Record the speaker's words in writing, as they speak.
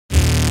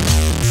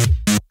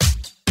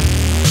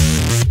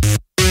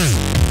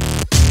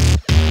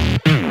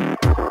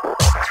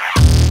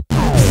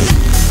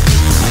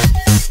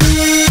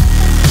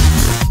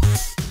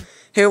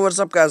Hey, what's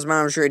up guys, my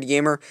name is Rady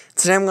Gamer.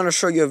 Today I'm going to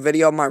show you a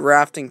video of my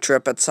rafting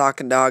trip at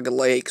Sacandaga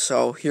Lake,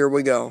 so here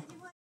we go.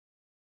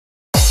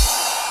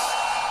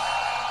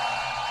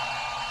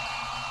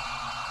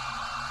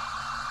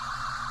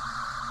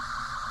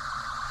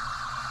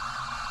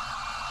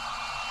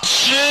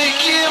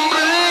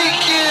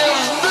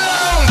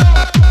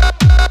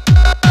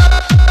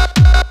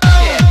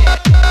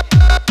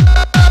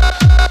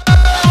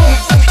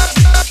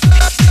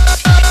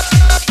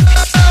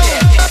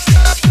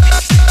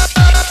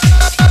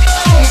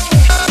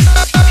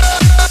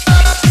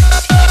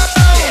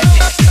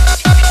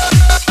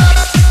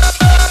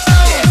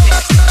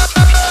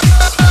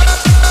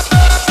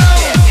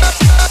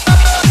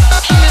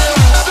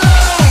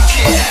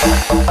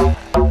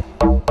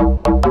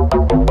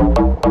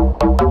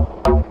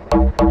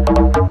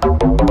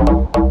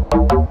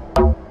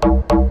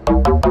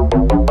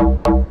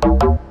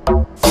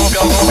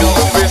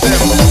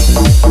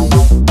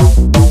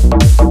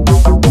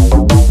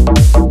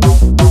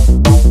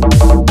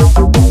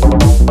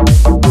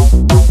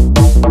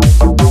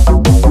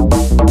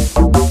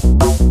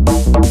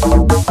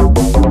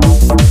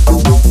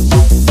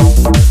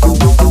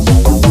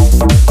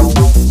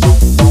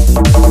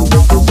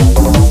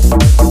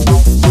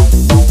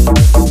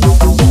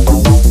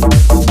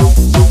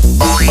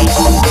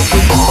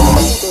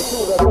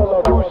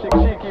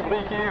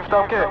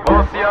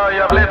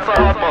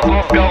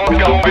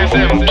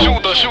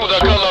 Sjuda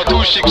kalla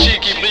tushik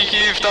chiki briki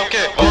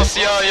iftamke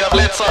Vasya ya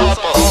bletsa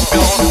hatma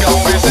Sonska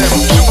obesem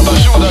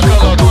Sjuda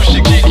kalla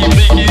tushik chiki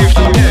briki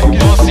iftamke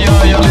Vasya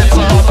ya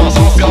bletsa hatma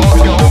Sonska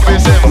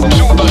obesem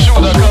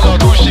Sjuda kalla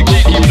tushik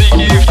chiki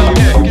briki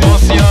iftamke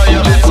Vasya ya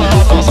bletsa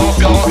hatma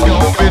Sonska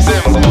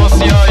obesem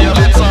Vasya ya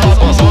bletsa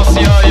hatma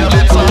Vasya ya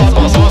bletsa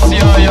hatma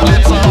Vasya ya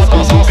bletsa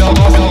hatma Sonska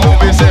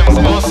obesem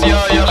Vasya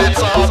ya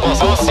bletsa hatma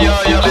Vasya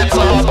ya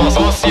bletsa hatma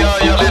Vasya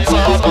ya bletsa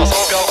hatma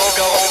Sonska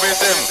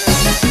obesem.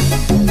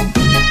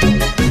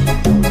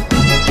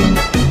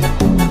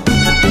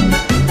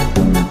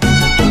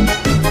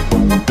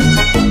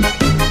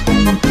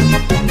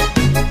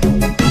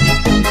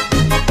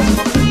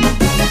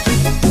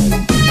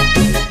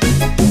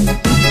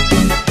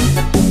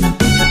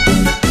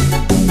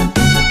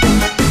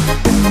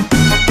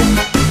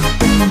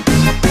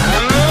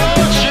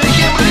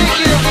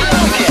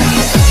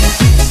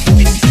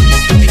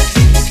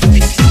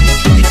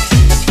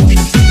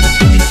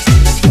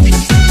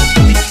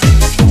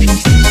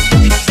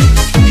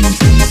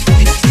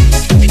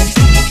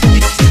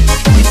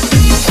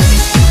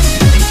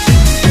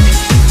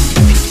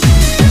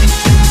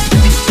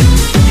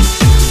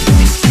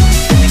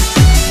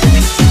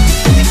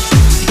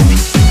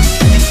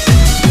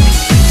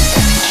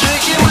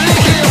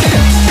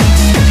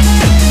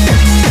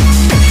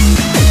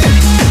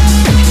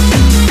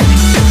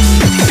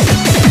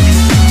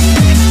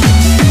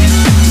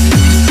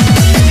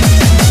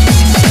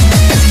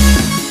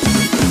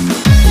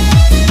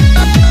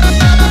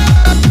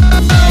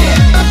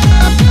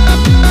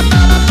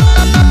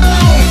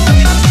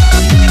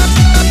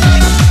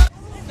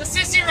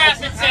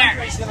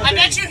 I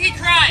bet you he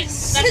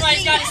cries. That's why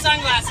he's got his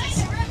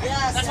sunglasses.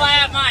 That's why I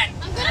have mine.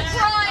 I'm gonna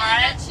cry.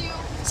 Alright.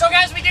 So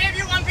guys, we gave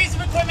you one piece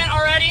of equipment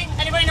already.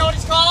 Anybody know what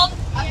it's called?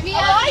 A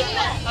PFP.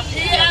 A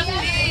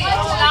PFP.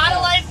 It's not a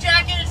life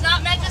jacket. It's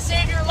not meant to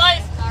save your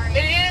life.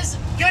 It is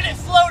good at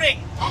floating.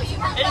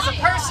 It is a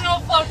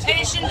personal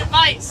flotation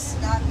device.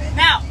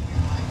 Now,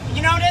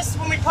 you notice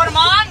when we put them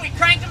on, we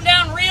crank them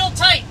down real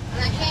tight.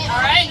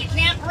 Alright, you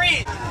can't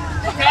breathe.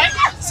 Okay?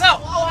 So,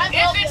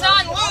 if it's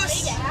on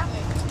loose,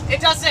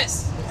 it does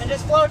this. It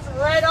just floats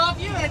right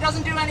off you and it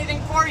doesn't do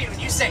anything for you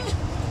and you sink.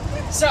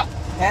 So,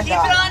 keep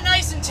it on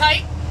nice and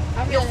tight.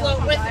 You'll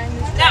float with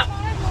it. Now,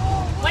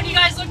 when you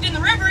guys looked in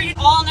the river, it's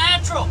all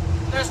natural.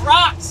 There's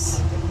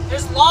rocks,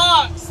 there's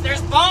logs,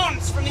 there's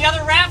bones from the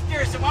other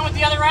rafters that went with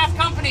the other raft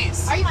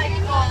companies. Are you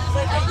kidding me? I'm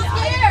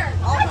scared.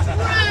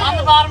 On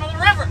the bottom of the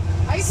river.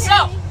 Are you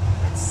kidding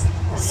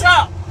me?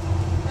 So,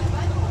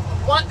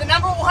 what the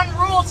number one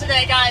rule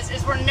today, guys,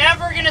 is we're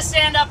never going to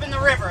stand up in the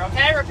river,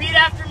 okay? Repeat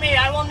after me.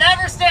 I will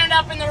never stand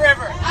up in the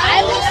river.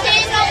 I will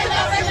stand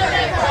up in the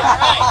river.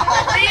 Alright.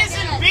 The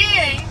reason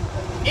being,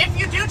 if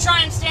you do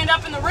try and stand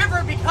up in the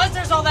river, because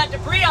there's all that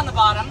debris on the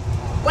bottom,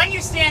 when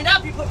you stand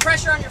up, you put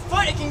pressure on your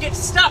foot, it can get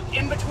stuck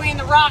in between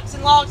the rocks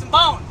and logs and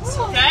bones,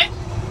 okay?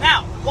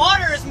 Now,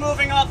 water is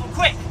moving awful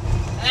quick,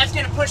 and that's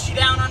going to push you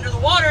down under the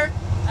water.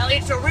 That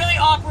leads to a really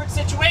awkward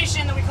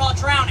situation that we call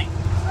drowning.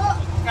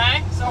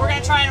 Okay, so we're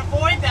going to try and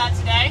avoid that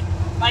today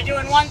by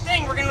doing one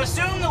thing. We're going to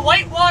assume the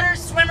whitewater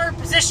swimmer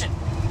position.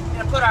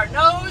 We're going to put our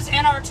nose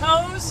and our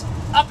toes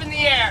up in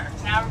the air.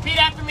 Now repeat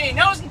after me.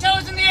 Nose and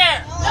toes in the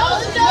air.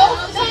 Nose and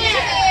toes in the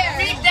air.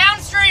 Feet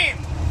downstream.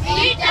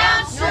 Feet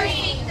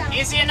downstream.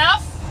 Easy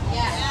enough?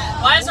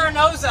 Yeah. Why is our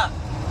nose up?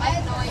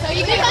 So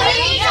you can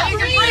breathe. So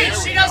you can breathe.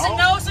 She doesn't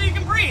know, so you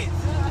can breathe.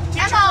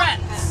 Teach your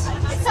friends.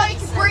 It's so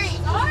you can breathe.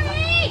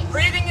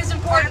 Breathing is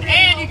important,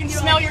 and you can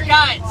smell your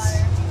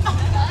guides.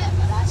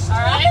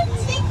 Alright?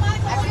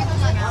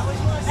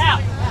 Now,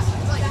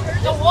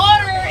 the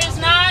water is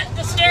not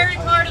the scary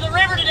part of the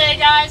river today. Okay,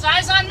 guys,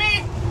 eyes on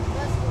me.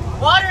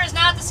 Water is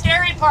not the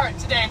scary part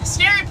today. The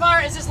scary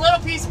part is this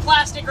little piece of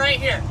plastic right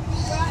here.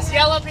 This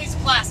yellow piece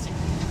of plastic.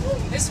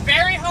 This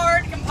very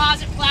hard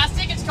composite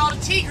plastic, it's called a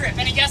T-grip.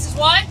 Any guesses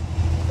why?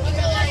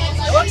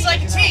 It looks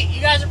like a T. You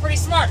guys are pretty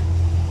smart.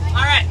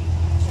 Alright,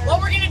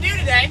 what we're going to do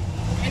today,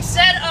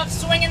 instead of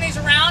swinging these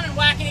around and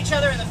whacking each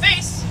other in the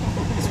face,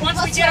 is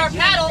once we get our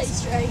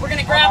paddles, we're going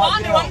to grab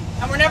onto them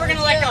and we're never going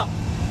to let go.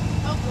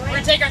 We're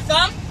going to take our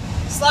thumb,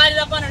 slide it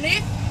up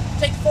underneath,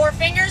 take the 4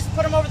 fingers,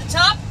 put them over the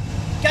top,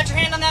 got your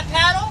hand on that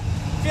paddle.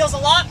 Feels a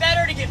lot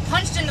better to get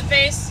punched in the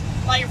face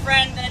by your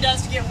friend than it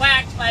does to get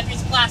whacked by a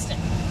piece of plastic.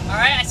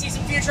 Alright, I see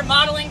some future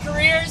modeling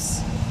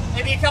careers,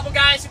 maybe a couple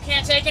guys who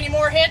can't take any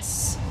more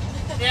hits.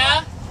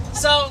 Yeah?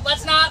 So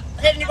let's not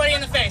hit anybody in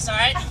the face,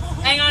 alright?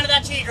 Hang on to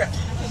that T-grip.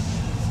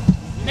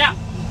 Now,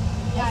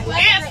 if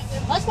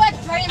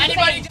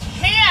anybody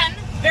can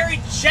very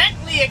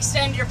gently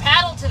extend your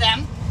paddle to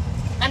them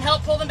and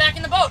help pull them back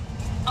in the boat,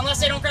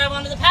 unless they don't grab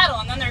onto the paddle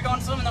and then they're going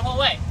swimming the whole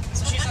way.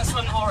 So she's going to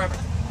swim the whole river.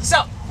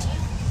 So,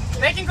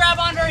 they can grab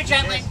on very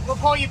gently, we'll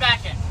pull you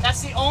back in.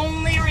 That's the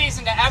only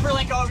reason to ever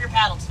let go of your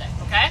paddle today,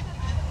 okay?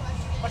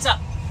 What's up?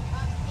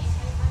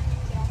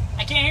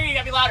 I can't hear you, you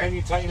gotta be louder. Can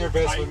you tighten your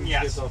vest when you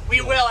get up?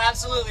 We will,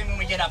 absolutely, when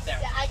we get up there.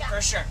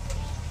 For sure.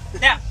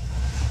 Now,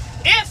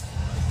 if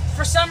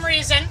for some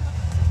reason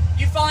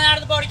you've fallen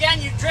out of the boat again,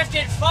 you've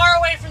drifted far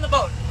away from the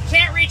boat,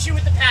 can't reach you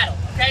with the paddle,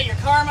 okay? Your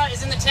karma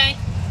is in the tank.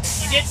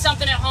 You did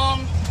something at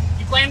home,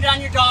 you blamed it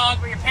on your dog,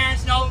 but your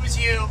parents know it was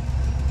you.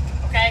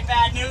 Okay,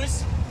 bad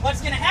news.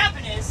 What's gonna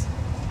happen is,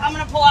 I'm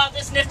gonna pull out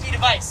this nifty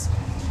device.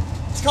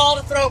 It's called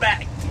a throw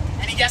bag.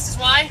 Any guesses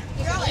why?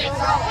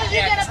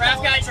 Yeah, because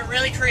raft guides are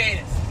really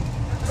creative.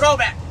 Throw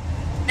bag.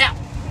 Now,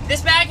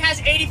 this bag has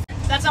 80,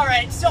 that's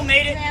alright, still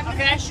made it,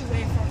 okay?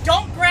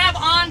 Don't grab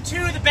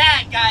onto the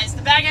bag, guys.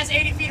 The bag has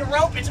 80 feet of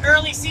rope, it's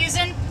early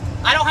season.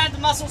 I don't have the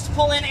muscles to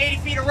pull in 80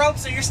 feet of rope,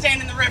 so you're staying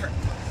in the river.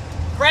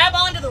 Grab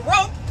onto the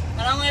rope,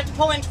 and I only have to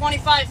pull in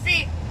 25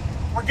 feet,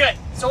 we're good.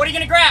 So what are you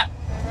gonna grab?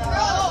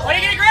 What are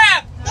you gonna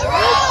grab? The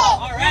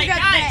rope! Alright,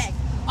 guys.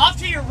 Off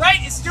to your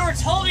right is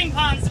Stewart's Holding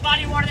Ponds, the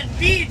body of water that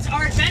feeds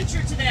our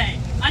adventure today.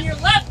 On your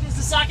left is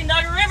the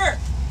Sacandaga River.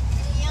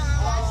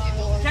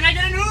 Can I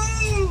get an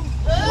ooh?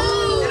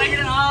 Can I get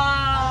an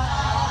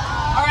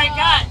ah? Alright,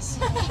 guys.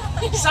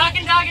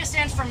 Sacandaga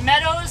stands for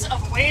Meadows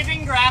of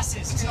Waving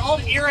Grasses. It's an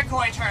old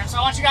Iroquois term, so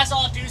I want you guys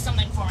all to do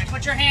something for me.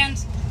 Put your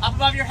hands up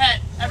above your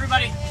head,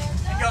 everybody,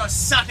 and go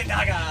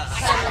Sacandaga.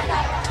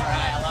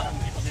 Alright, I love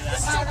when people do that.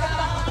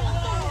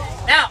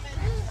 Now,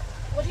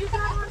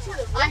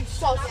 I'm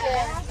so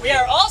scared. we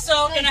are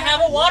also going to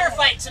have a water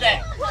fight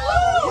today. Woo!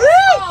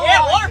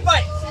 Yeah, water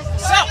fight.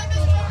 So,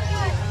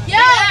 we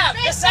have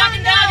the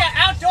Sacandaga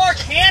outdoor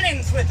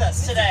cannons with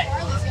us today.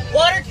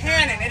 Water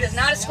cannon. It is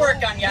not a squirt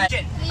gun, guys.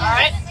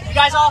 Alright? You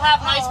guys all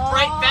have nice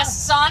bright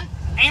vests on.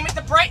 Aim at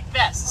the bright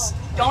vests.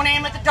 Don't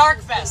aim at the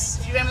dark vests.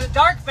 If you aim at the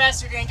dark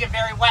vests, you're going to get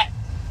very wet.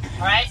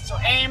 Alright? So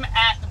aim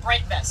at the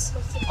bright vests.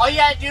 All you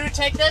got to do,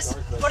 take this,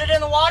 put it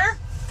in the water,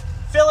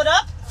 fill it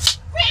up,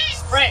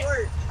 spray.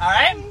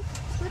 Alright?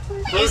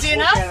 Easy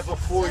enough?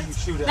 Before you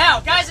shoot it.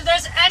 Now, guys, if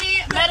there's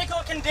any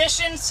medical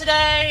conditions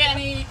today,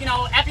 any,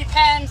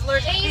 EpiPens,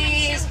 allergic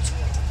bees,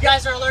 you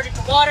guys are allergic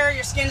to water,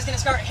 your skin's going to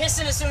start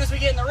hissing as soon as we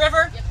get in the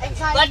river,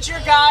 let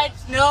your guide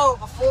know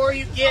before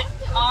you get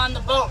on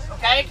the boat,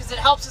 okay? Because it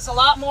helps us a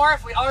lot more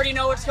if we already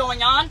know what's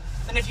going on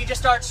than if you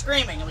just start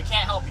screaming and we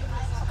can't help you,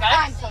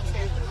 okay?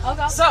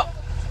 So,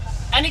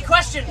 any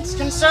questions,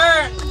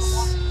 concerns?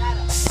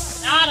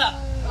 Nada.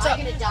 What's up?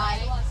 I'm gonna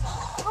die.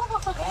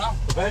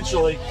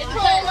 Eventually.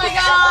 Oh my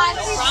god!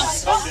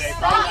 Someday.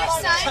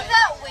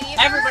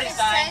 Everybody's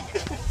dying.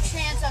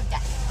 Chance of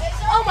death.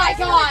 Oh my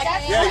god!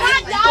 Yeah, We're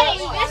not dying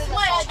this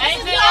much.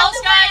 Anything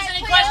else, guys?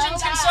 Any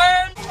questions,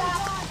 concerns?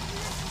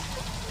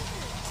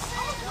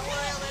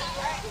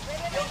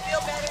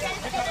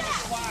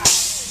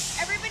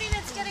 Everybody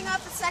that's getting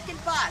off the second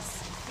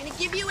bus, I'm going to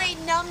give you a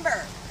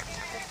number.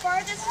 The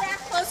farthest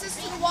raft closest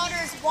to the water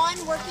is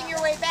 1, working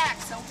your way back.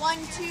 So 1,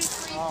 2,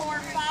 3, 4,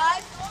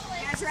 5.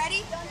 You guys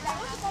ready?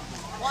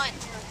 1,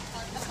 2,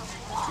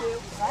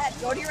 go ahead,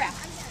 go to your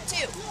raft.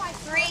 2,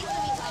 3,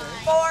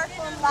 4,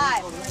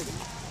 5.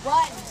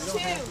 1, 2,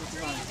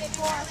 3,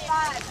 4,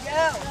 5,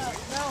 go.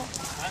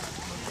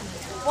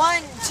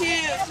 1, 2,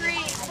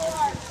 3, 4,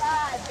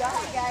 5. Go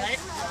ahead,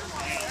 guys.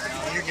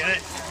 You're good.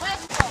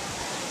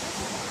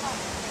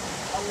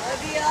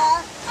 Olivia.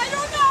 I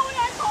don't know what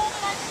I told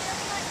him.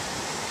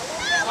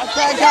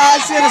 Okay,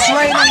 guys, it is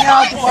raining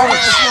out. The weather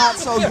is not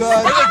so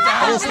good.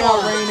 It is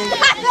not raining.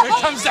 It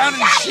comes down in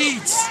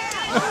sheets.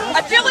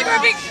 I feel like we're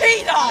being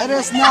peed on. It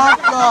is not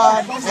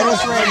good. It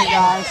is raining,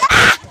 guys.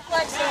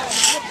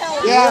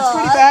 Yeah, it's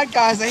pretty bad,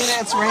 guys. Ain't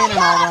it? It's raining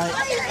all right.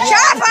 Shut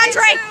up,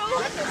 Andre!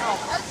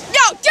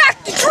 Yo,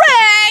 Dr.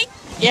 Dre!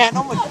 Yeah,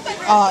 no,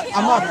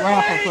 I'm not a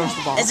rapper, first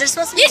of all. Is there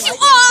supposed to be Yes, you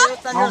are!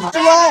 Go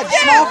ahead,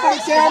 smile for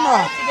the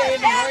camera.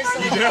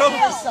 You do?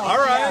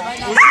 Alright.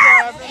 We'll see what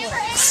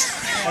happens.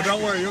 Oh,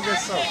 don't worry. You'll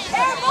get soaked.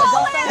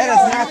 It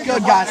is not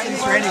good, guys.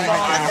 It's raining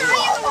right now.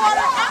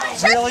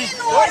 Really?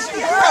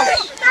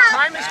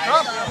 Time has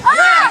come.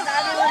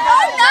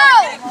 Oh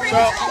no! So,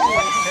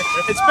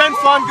 it's been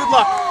fun. Good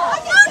luck.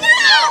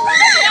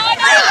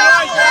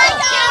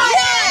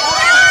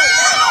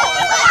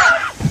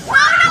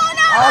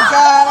 Oh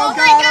God, oh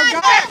God, oh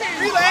God.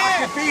 Relax.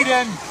 Your feet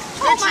in.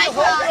 Oh my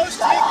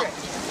God!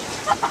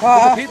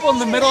 The people in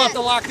the middle have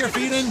to lock their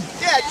feet in?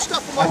 Yeah, just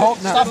stuff them under. I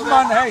hope not. Stuff them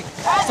under. Hey,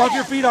 stuff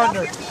your feet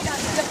under.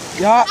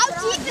 Yeah. How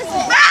deep is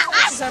it?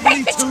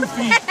 72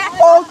 feet.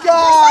 Oh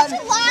God. Such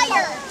a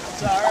liar!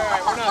 It's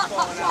alright, we're not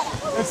falling out.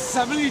 It's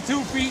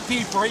 72 feet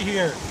deep right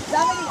here.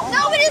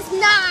 No, it is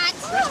not!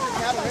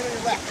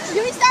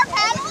 Do we start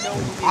paddling?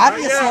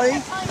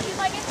 Obviously.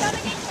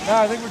 No,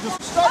 I think we're just...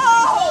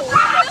 Oh!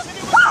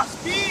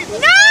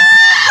 No!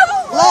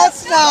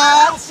 Let's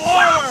not.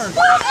 Forward!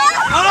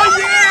 Oh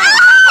yeah!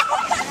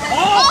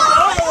 All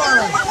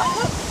forward!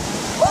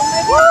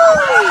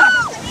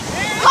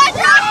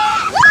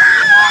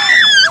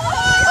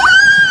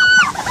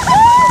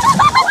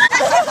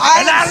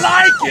 And I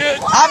like it!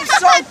 I'm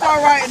so far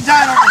right and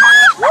down over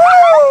here.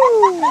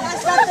 Woo!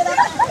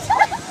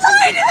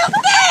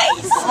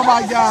 Oh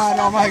my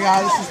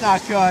God, this is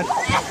not good.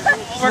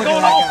 We're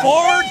going all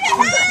forward?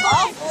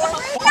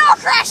 No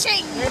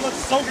crashing!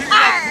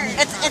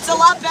 It's a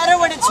lot better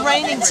when it's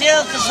raining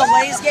too, because the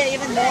waves get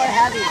even more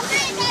heavy.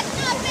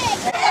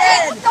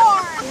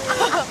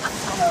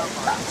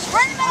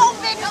 We're in the middle of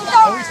a big storm!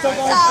 Are we still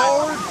going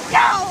forward?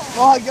 No!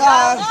 Oh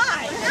God.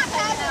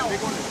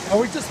 Are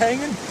we just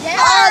hanging? Yeah!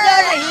 Oh,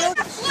 they're huge.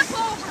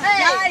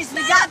 Hey, Guys,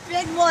 we got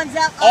big ones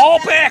up. All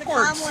up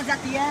backwards. The ones at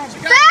the end.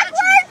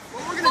 backwards!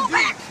 What we're gonna do,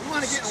 we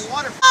want to get in the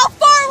water. All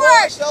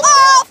forward!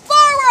 All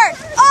forward!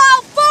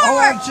 All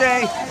forward!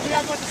 OMG.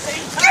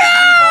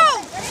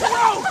 Go!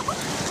 Charge!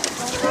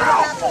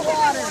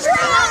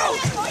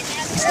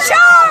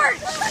 Charge!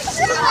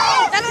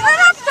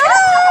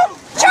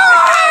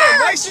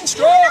 Nice and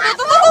strong.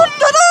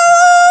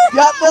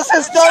 Yep, this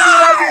is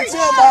WW2,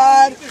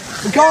 man.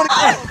 We're going to...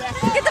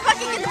 Get the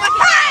bucket, get the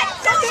bucket!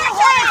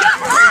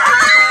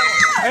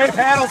 Hey,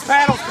 paddles,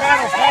 paddles,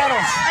 paddles,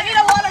 paddles. I need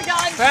a water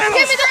gun! Paddles.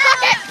 Give me the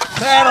bucket!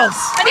 Paddles.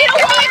 I need a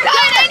water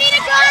gun! I need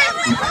a gun!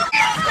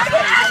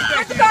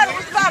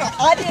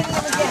 I didn't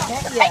even get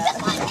hit yet.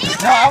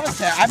 No, I was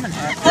there. I'm in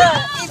here.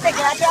 You think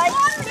that guy?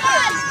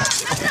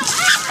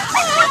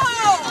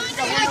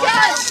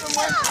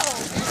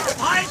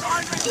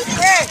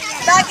 Here,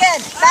 back in,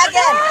 back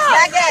in,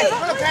 back in.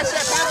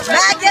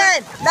 Back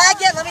in, back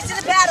in. Let me see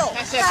the paddle.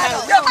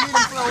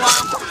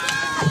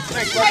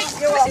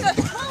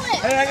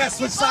 Hey, I gotta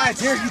switch sides.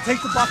 Here, you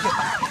take the bucket.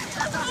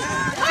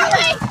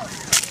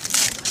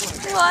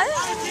 What?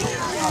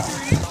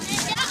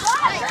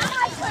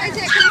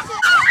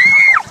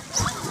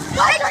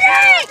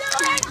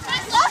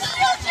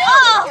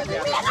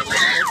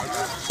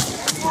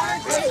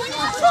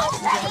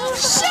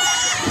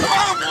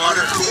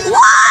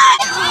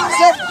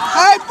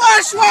 Hey,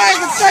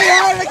 Bushwagon, say hi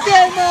to the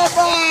game, man.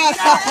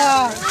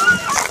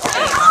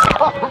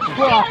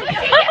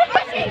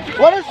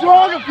 What is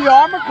wrong with you?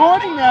 I'm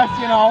recording this,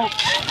 you know.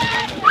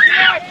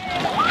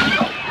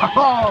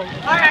 Oh.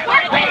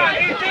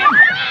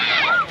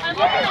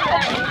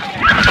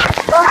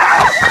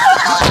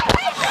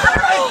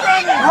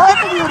 How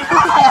can you do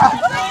that?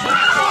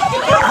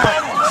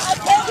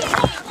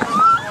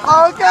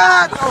 Oh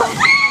God!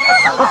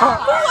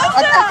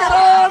 I took it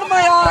all out of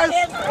my eyes.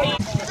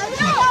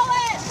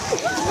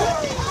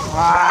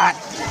 What?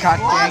 God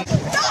dang.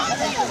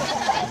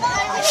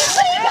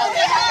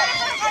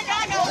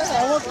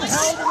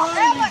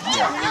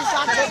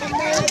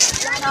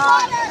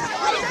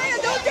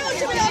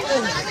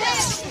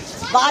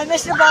 Bye,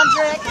 Mr.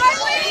 Bundrick.